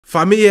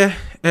Fameye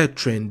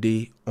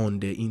trendy on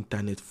the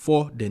internet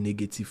for the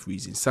negative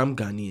reason. Some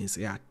Ghanaians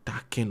are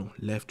attacking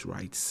left,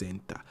 right,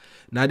 center.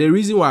 Now the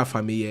reason why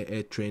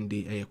Fameye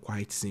trendy is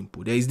quite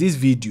simple. There is this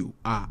video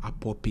a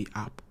popping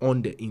up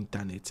on the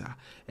internet.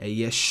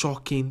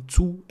 Shocking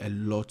to a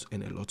lot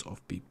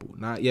of people.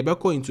 Now you better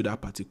go into that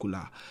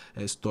particular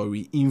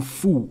story in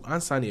full.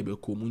 And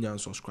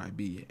subscribe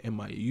to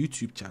my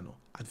YouTube channel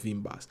at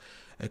Vimbas.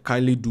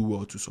 Kindly do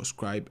well to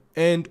subscribe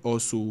and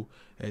also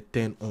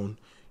turn on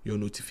your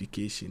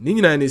notification.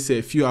 Ningina say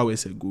a few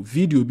hours ago,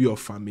 video be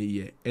of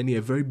Fameye and a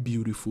very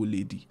beautiful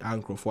lady,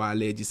 Angr for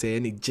alleged say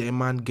any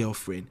German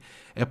girlfriend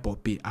a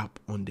poppy up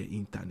on the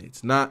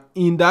internet. Now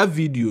in that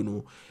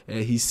video,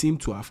 he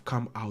seemed to have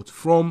come out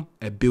from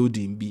a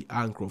building B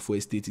Angr for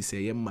estate is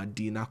a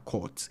Medina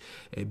Court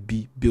a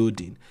B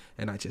building,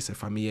 and I just say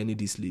Fameye any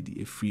this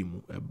lady a free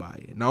mo a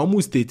buy. Now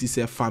almost state is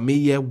a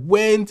Fameye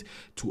went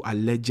to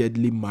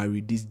allegedly marry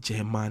this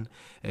German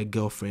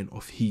girlfriend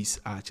of his.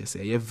 I just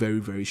say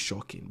very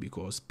shocking,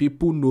 because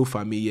people know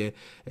Fameye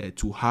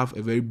to have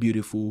a very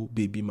beautiful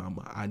baby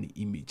mama and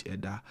image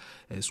at that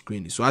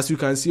screen. So as you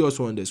can see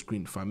also on the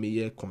screen,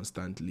 Fameye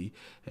constantly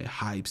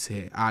hypes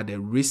her. The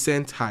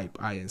recent hype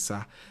I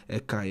answer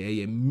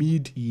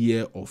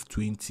mid-year of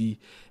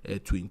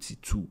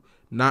 2022.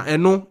 Now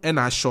and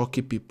I shock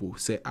people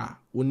say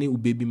only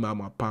baby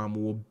mama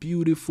palm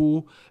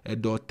beautiful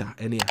daughter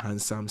and a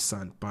handsome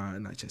son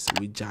pan I just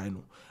say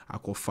Gino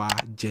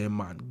Akofa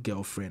German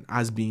girlfriend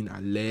has been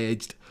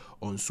alleged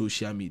on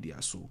social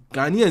media. So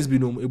Ghanaians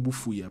been able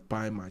for your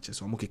pie matches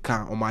so okay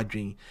can on my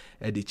dream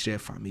the chair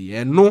family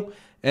and no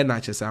and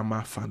I just am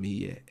my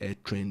family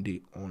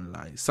trendy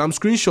online. Some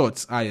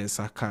screenshots I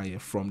answer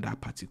from that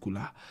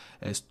particular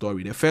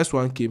story. The first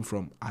one came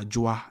from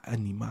Ajwa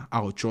Anima.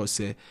 Our church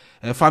say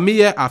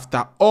Fameye,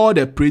 after all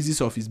the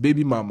praises of his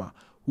baby mama,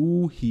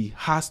 who he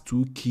has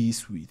 2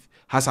 kids with,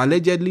 has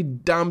allegedly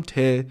dumped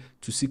her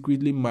to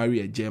secretly marry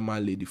a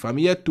German lady.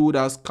 Fameye told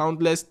us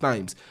countless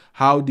times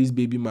how this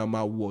baby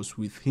mama was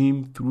with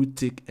him through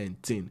thick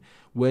and thin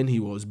when he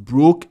was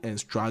broke and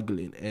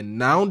struggling, and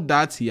now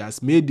that he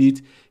has made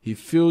it, he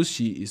feels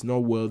she is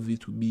not worthy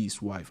to be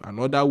his wife.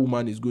 Another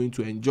woman is going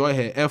to enjoy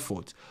her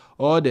effort.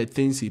 All the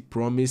things he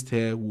promised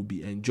her will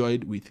be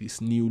enjoyed with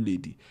his new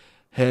lady.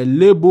 Her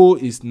label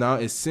is now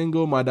a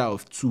single mother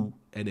of 2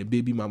 and a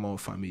baby mama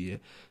of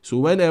Fameye. So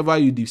whenever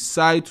you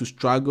decide to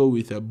struggle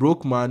with a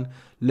broke man,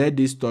 let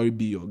this story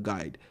be your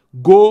guide.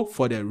 Go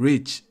for the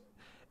rich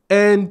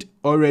and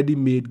already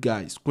made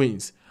guys,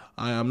 queens.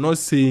 I am not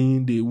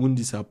saying they won't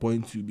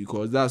disappoint you,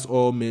 because that's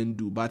all men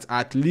do, but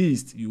at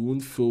least you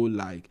won't feel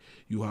like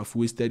you have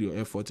wasted your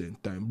effort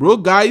and time. Bro,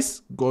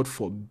 guys, God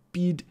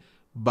forbid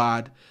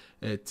bad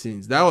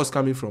things. That was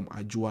coming from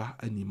Ajwa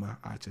Anima.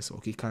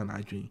 Okay, can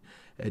I drink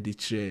the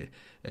chair?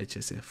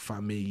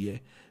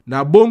 Fameye.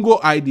 Now Bongo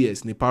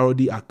Ideas, the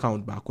parody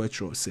account by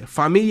Quetro say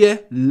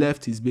Fameye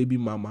left his baby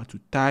mama to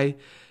tie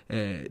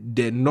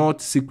the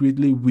knot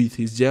secretly with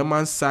his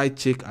German side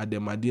chick at the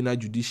Medina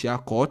Judicial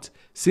Court.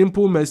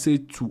 Simple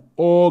message to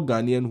all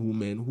Ghanaian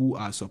women who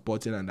are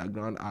supporting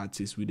underground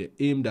artists with the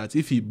aim that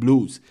if he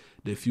blows,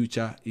 the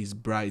future is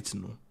bright.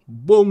 No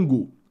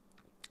Bongo.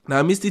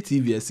 Now, Mr.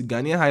 TVS,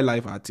 Ghanaian high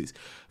life artist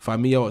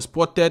Fameye was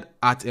spotted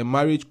at a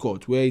marriage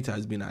court where it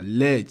has been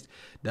alleged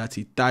that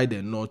he tied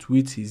a knot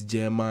with his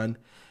German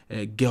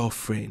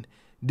girlfriend.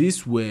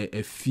 These were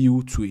a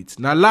few tweets.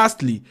 Now,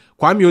 lastly,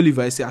 Kwame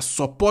Oliver said, I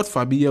support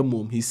Fameye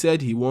mom. He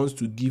said he wants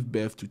to give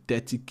birth to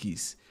 30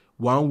 kids.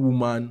 One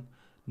woman,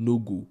 no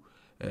go.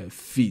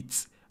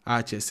 Fit.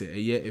 I just say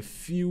a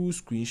few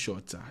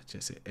screenshots.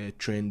 Just say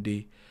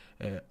trendy.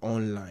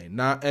 Online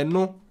now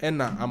no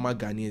na ama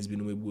Ghanaians bi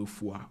no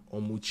mebufu a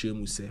omuche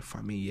mu se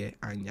Fameye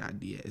anya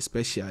de,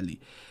 especially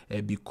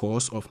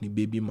because of the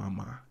baby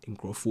mama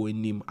nkrofo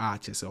enim a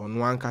chese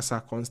ono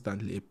ankasa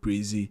constantly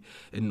praise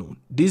no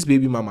this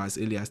baby mama, as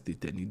earlier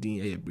stated, ni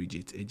din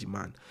Bridget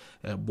Ejiman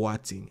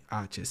Boating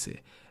a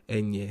chese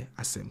enye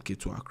asem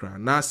keto akra.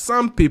 Now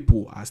some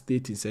people are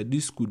stating said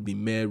this could be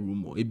mere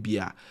rumor.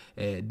 Ebia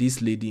this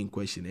lady in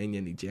question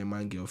enye ni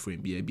German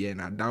girlfriend be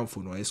na down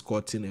for no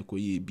escorting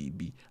ekoye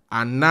bibi.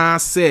 And now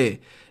say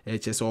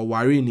chese o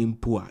worry ni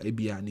mpo a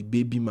ebia ni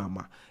baby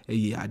mama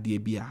eye ade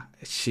bia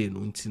she no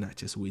ntina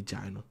chese we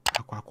jano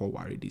akwa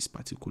worry this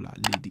particular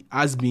lady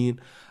has been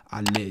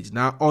alleged.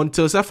 Now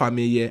until sa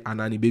Fameye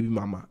and ani baby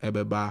mama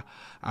ebeba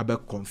abe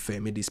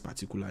confirm this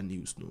particular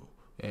news no.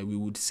 We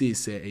would say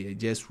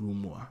just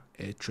rumor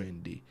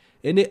trendy.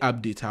 Any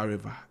update,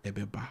 however,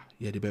 ebeba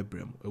yedebe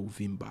brem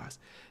Vimbas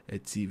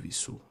TV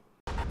so.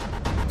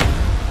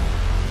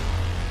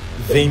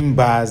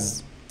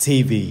 Vimbas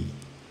TV.